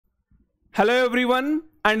Hello everyone,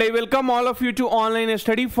 and I welcome all of you to Online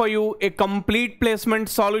Study for You, a complete placement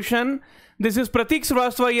solution. This is Pratik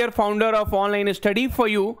Srivastava here, founder of Online Study for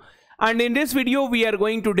You, and in this video we are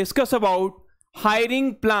going to discuss about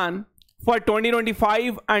hiring plan for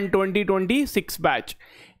 2025 and 2026 batch.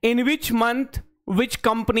 In which month, which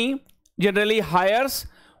company generally hires,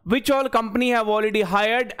 which all company have already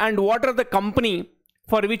hired, and what are the company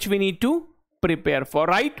for which we need to prepare for,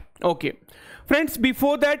 right? Okay. Friends,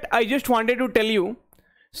 before that, I just wanted to tell you,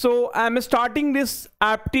 so I'm starting this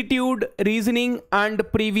aptitude, reasoning and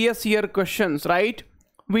previous year questions, right?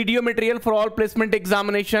 Video material for all placement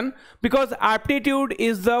examination, because aptitude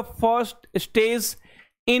is the first stage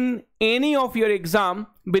in any of your exam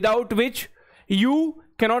without which you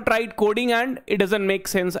cannot write coding and it doesn't make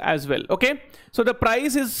sense as well. Okay, so the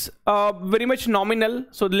price is very much nominal,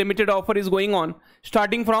 so the limited offer is going on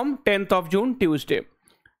starting from 10th of June, Tuesday.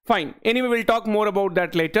 Fine. Anyway, we'll talk more about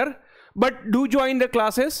that later. But do join the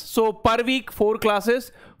classes. So per week, 4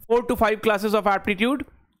 classes, 4 to 5 classes of aptitude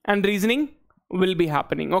and reasoning will be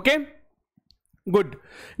happening. Okay. Good.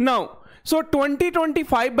 Now, so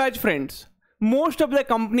 2025 batch, friends, most of the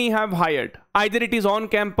company have hired. Either it is on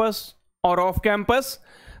campus or off campus.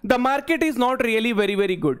 The market is not really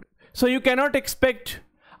very good. So you cannot expect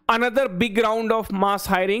another big round of mass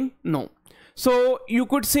hiring. No. So you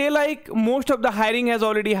could say like most of the hiring has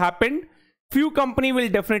already happened. Few company will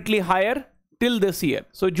definitely hire till this year.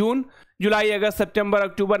 So June, July, August, September,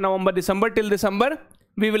 October, November, December, till December,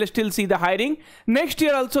 we will still see the hiring. Next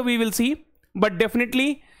year also we will see, but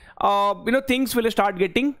definitely, things will start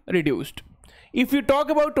getting reduced. If you talk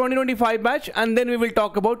about 2025 batch and then we will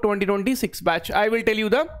talk about 2026 batch, I will tell you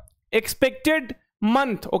the expected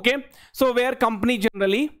month. Okay. So where company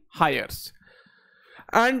generally hires.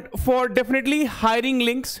 And for definitely hiring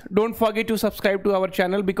links, don't forget to subscribe to our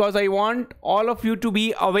channel, because I want all of you to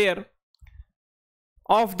be aware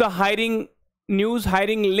of the hiring news,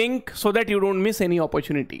 hiring link, so that you don't miss any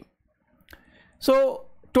opportunity. So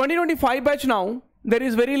 2025 batch now, there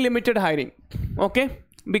is very limited hiring. Okay,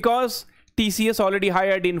 because TCS already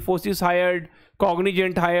hired, Infosys hired,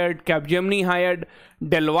 Cognizant hired, Capgemini hired,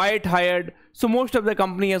 Deloitte hired. So most of the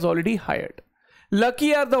company has already hired.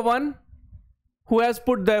 Lucky are the one who has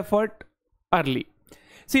put the effort early.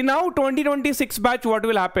 See, now 2026 batch, what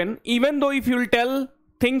will happen? Even though if you will tell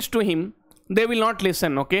things to him, they will not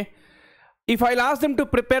listen. Okay, if I'll ask them to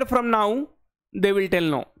prepare from now, they will tell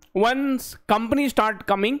no. Once companies start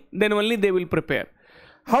coming, then only they will prepare.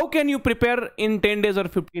 How can you prepare in 10 days or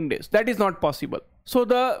 15 days? That is not possible. So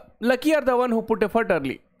the lucky are the one who put effort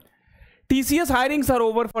early. TCS hirings are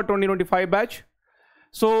over for 2025 batch.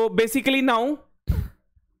 So basically now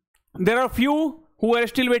there are few who are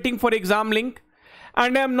still waiting for exam link,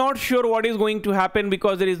 and I'm not sure what is going to happen,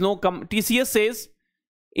 because there is no TCS says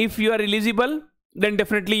if you are eligible, then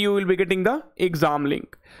definitely you will be getting the exam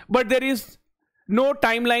link, but there is no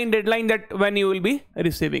timeline, deadline that when you will be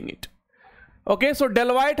receiving it. Okay, so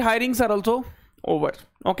Deloitte hirings are also over.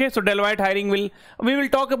 Okay, so Deloitte hiring we will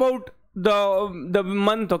talk about the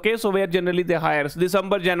month. Okay, so where generally they hire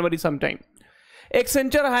December, January sometime.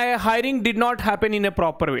 Accenture hiring did not happen in a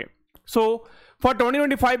proper way. So for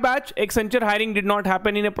 2025 batch, Accenture hiring did not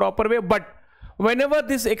happen in a proper way, but whenever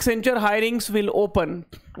this Accenture hirings will open,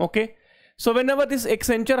 okay, so whenever this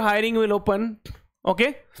Accenture hiring will open,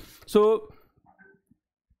 okay, so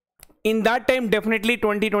in that time definitely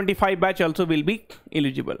 2025 batch also will be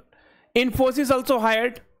eligible. Infosys also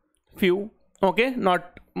hired few, okay,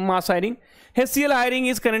 not mass hiring. HCL hiring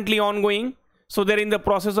is currently ongoing, so they're in the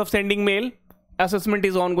process of sending mail. Assessment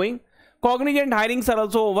is ongoing. Cognizant hirings are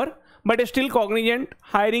also over, but still Cognizant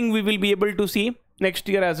hiring we will be able to see next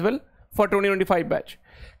year as well for 2025 batch.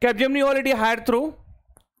 Capgemini already hired through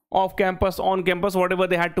off campus, on campus, whatever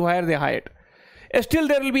they had to hire, they hired. Still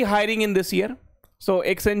there will be hiring in this year. So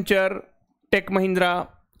Accenture, Tech Mahindra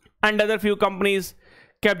and other few companies,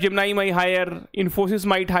 Capgemini might hire, Infosys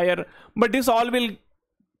might hire, but this all will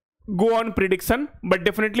go on prediction, but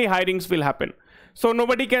definitely hirings will happen. So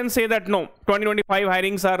nobody can say that no, 2025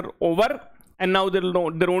 hirings are over and now there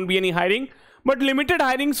won't be any hiring, but limited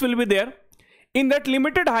hirings will be there. In that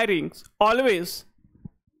limited hirings, always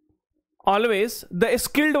the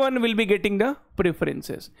skilled one will be getting the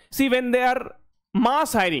preferences. See, when they are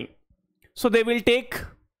mass hiring, so they will take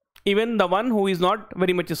even the one who is not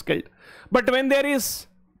very much skilled. But when there is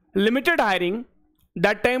limited hiring,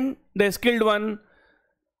 that time the skilled one,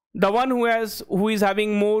 the one who is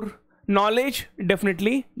having more knowledge,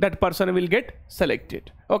 definitely that person will get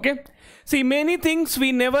selected. Okay, see, many things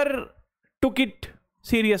we never took it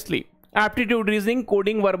seriously. Aptitude, reasoning,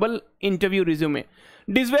 coding, verbal, interview, resume,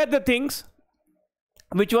 these were the things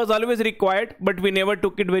which was always required, but we never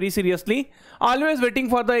took it very seriously. Always waiting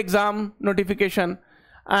for the exam notification,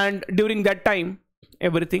 and during that time,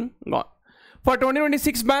 everything gone. For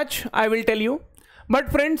 2026 batch, I will tell you.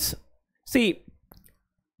 But friends, see,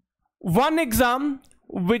 one exam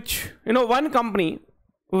which, one company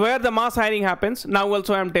where the mass hiring happens, now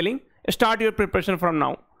also I am telling, start your preparation from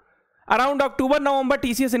now. Around October, November,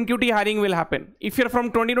 TCS NQT hiring will happen. If you're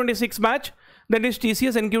from 2026 batch, that is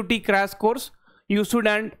TCS NQT crash course, you should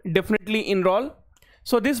and definitely enroll.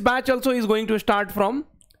 So this batch also is going to start from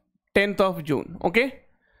 10th of June. Okay.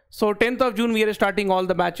 So 10th of June, we are starting all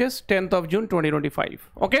the batches, 10th of June 2025.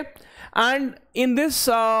 Okay. And in this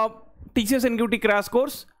TCS NQT crash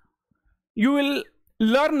course, you will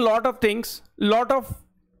learn a lot of things, lot of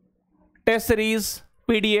test series,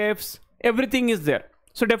 PDFs, everything is there.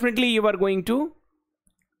 So definitely you are going to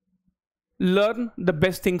learn the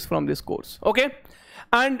best things from this course. Okay.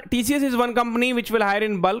 And TCS is one company which will hire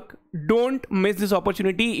in bulk. Don't miss this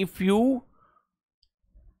opportunity. If you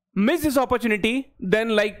miss this opportunity, then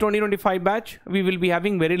like 2025 batch, we will be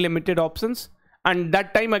having very limited options. And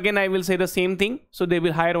that time again, I will say the same thing. So they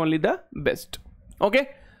will hire only the best. Okay.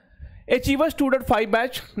 Achievers 2.5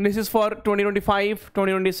 batch. This is for 2025,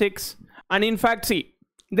 2026. And in fact, see,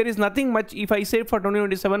 there is nothing much. If I say for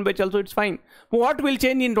 2027 batch also, it's fine. What will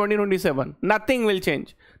change in 2027? Nothing will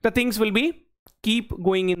change. The things will be keep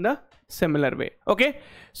going in the similar way. Okay.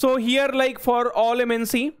 So here, like for all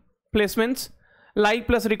MNC placements, live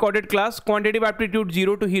plus recorded class, quantitative aptitude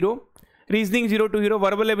 0 to hero, reasoning 0 to hero,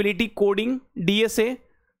 verbal ability, coding, DSA,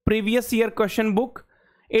 previous year question book,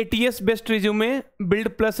 ATS best resume,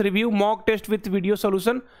 build plus review, mock test with video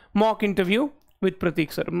solution, mock interview with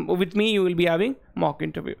Pratik sir. With me, you will be having mock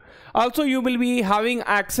interview. Also, you will be having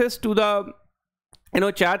access to the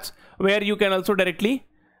chats where you can also directly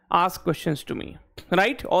ask questions to me.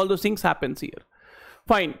 Right? All those things happens here.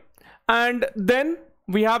 Fine. And then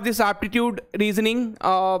we have this aptitude reasoning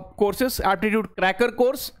courses, aptitude cracker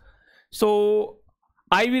course. So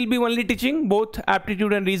I will be only teaching both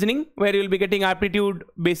aptitude and reasoning, where you will be getting aptitude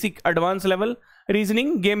basic advanced level,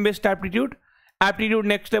 reasoning game based aptitude, aptitude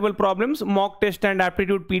next level problems, mock test and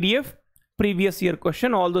aptitude PDF, previous year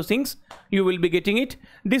question, all those things you will be getting it.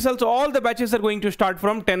 This also, all the batches are going to start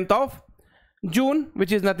from 10th of June,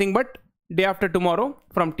 which is nothing but day after tomorrow,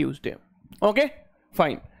 from Tuesday. Okay,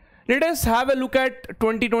 fine. Let us have a look at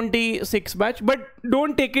 2026 batch, but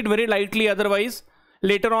don't take it very lightly, otherwise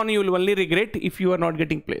later on you will only regret if you are not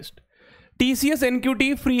getting placed. TCS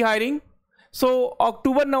NQT free hiring. So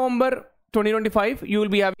October, November 2025 you will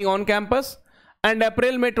be having on campus, and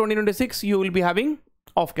April, May 2026 you will be having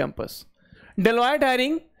off campus. Deloitte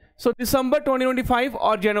hiring. So December 2025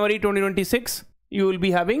 or January 2026 you will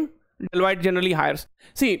be having. Deloitte generally hires.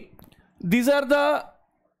 See, these are the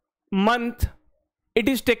month. It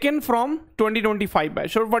is taken from 2025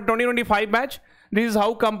 batch. So for 2025 batch, this is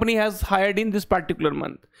how company has hired in this particular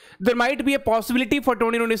month. There might be a possibility for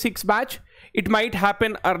 2026 batch. It might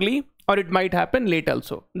happen early or it might happen late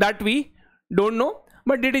also. That we don't know,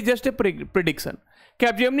 but it is just a prediction.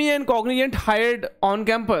 Capgemini and Cognizant hired on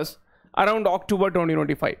campus around October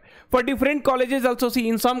 2025. For different colleges also, see,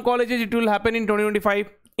 in some colleges it will happen in 2025.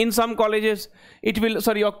 In some colleges it will,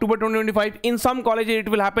 October 2025. In some colleges it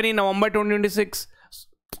will happen in November 2026.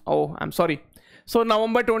 Oh, I'm sorry. So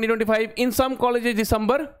November 2025. In some colleges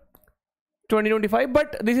December 2025.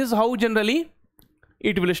 But this is how generally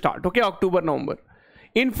it will start. Okay, October, November.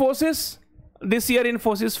 Infosys, this year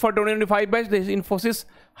Infosys for 2025 batch, this Infosys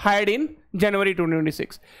hired in January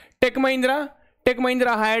 2026. Tech Mahindra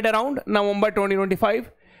hired around November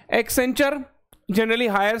 2025. Accenture generally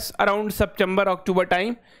hires around September, October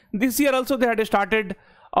time. This year also they had started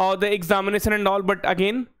the examination and all, but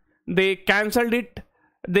again they cancelled it.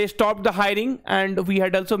 They stopped the hiring, and we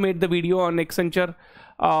had also made the video on Accenture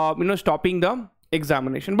stopping the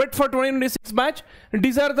examination. But for 2026 batch,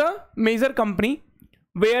 these are the major company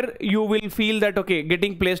where you will feel that okay,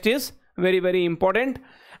 getting placed is very, very important.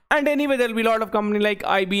 And anyway, there will be a lot of company like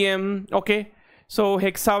IBM, okay, so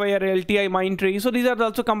Hexaware, LTI, Mindtree. So these are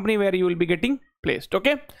also company where you will be getting placed.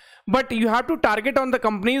 Okay, but you have to target on the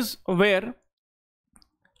companies where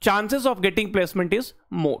chances of getting placement is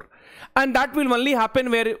more, and that will only happen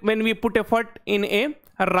when we put effort in a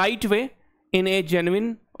right way, in a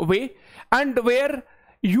genuine way, and where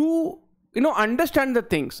you understand the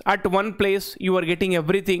things. At one place you are getting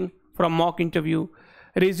everything from mock interview,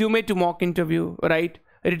 resume to mock interview, right,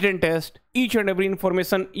 written test, each and every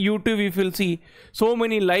information. YouTube, if you'll see, so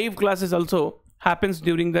many live classes also happens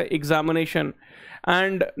during the examination.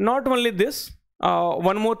 And not only this,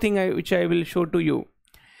 one more thing which I will show to you.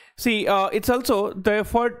 See, it's also the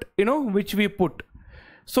effort which we put.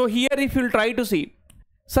 So here if you'll try to see,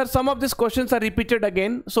 sir, some of these questions are repeated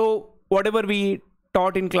again. So whatever we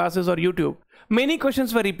taught in classes or YouTube, many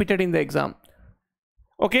questions were repeated in the exam.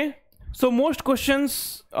 Okay, so most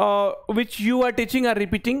questions which you are teaching are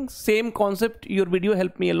repeating same concept. Your video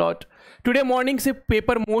helped me a lot. Today morning say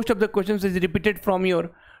paper, most of the questions is repeated from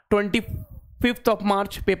your 25th of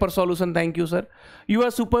March paper solution. Thank you, sir. You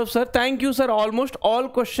are superb, sir. Thank you, sir. Almost all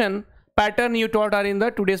question pattern you taught are in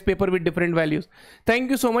the today's paper with different values.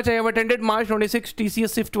 Thank you so much. I have attended March 26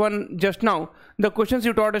 TCS Shift 1 just now. The questions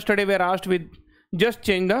you taught yesterday were asked with just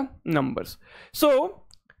change the numbers. So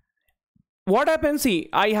what happens, see,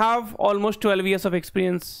 I have almost 12 years of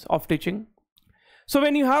experience of teaching. So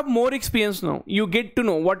when you have more experience now, you get to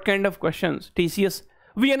know what kind of questions TCS,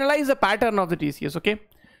 we analyze the pattern of the TCS, okay?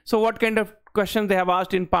 So what kind of questions they have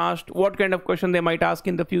asked in past, what kind of question they might ask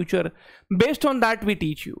in the future. Based on that, we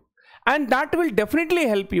teach you. And that will definitely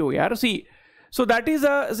help you, yeah. See, so that is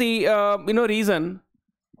reason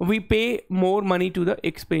we pay more money to the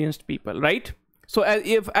experienced people, right? So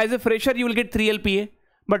as a fresher, you will get 3 LPA,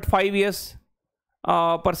 but 5 years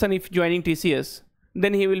person if joining TCS,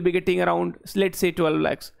 then he will be getting around, let's say 12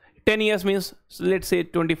 lakhs. 10 years means, let's say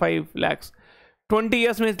 25 lakhs. 20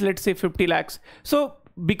 years means, let's say 50 lakhs. So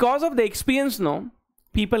because of the experience now,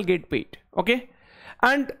 people get paid, okay?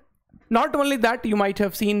 And not only that, you might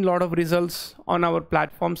have seen a lot of results on our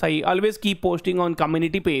platforms. I always keep posting on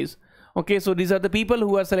community page. Okay, so these are the people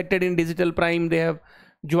who are selected in Digital Prime. They have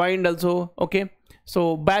joined also, okay?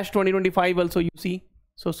 So Bash 2025 also you see.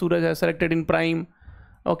 So Suraj has selected in Prime.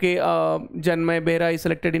 Okay, Janmay Behra is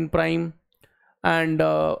selected in Prime. And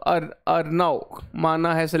Arnav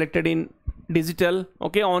Mana has selected in Digital,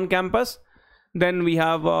 okay, on campus. Then we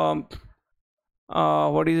have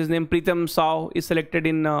what is his name, Pritam Saw is selected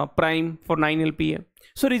in Prime for 9 LPA.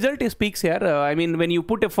 So result speaks here. I mean, when you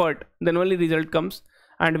put effort, then only result comes.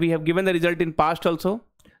 And we have given the result in past also,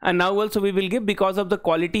 and now also we will give, because of the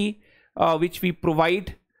quality which we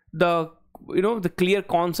provide, the the clear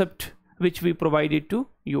concept which we provided to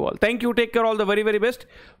you all. Thank you. Take care. All the very, very best.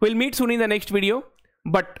 We'll meet soon in the next video,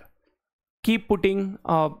 but keep putting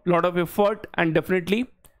a lot of effort, and definitely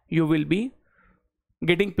you will be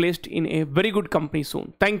getting placed in a very good company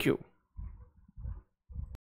soon. Thank you.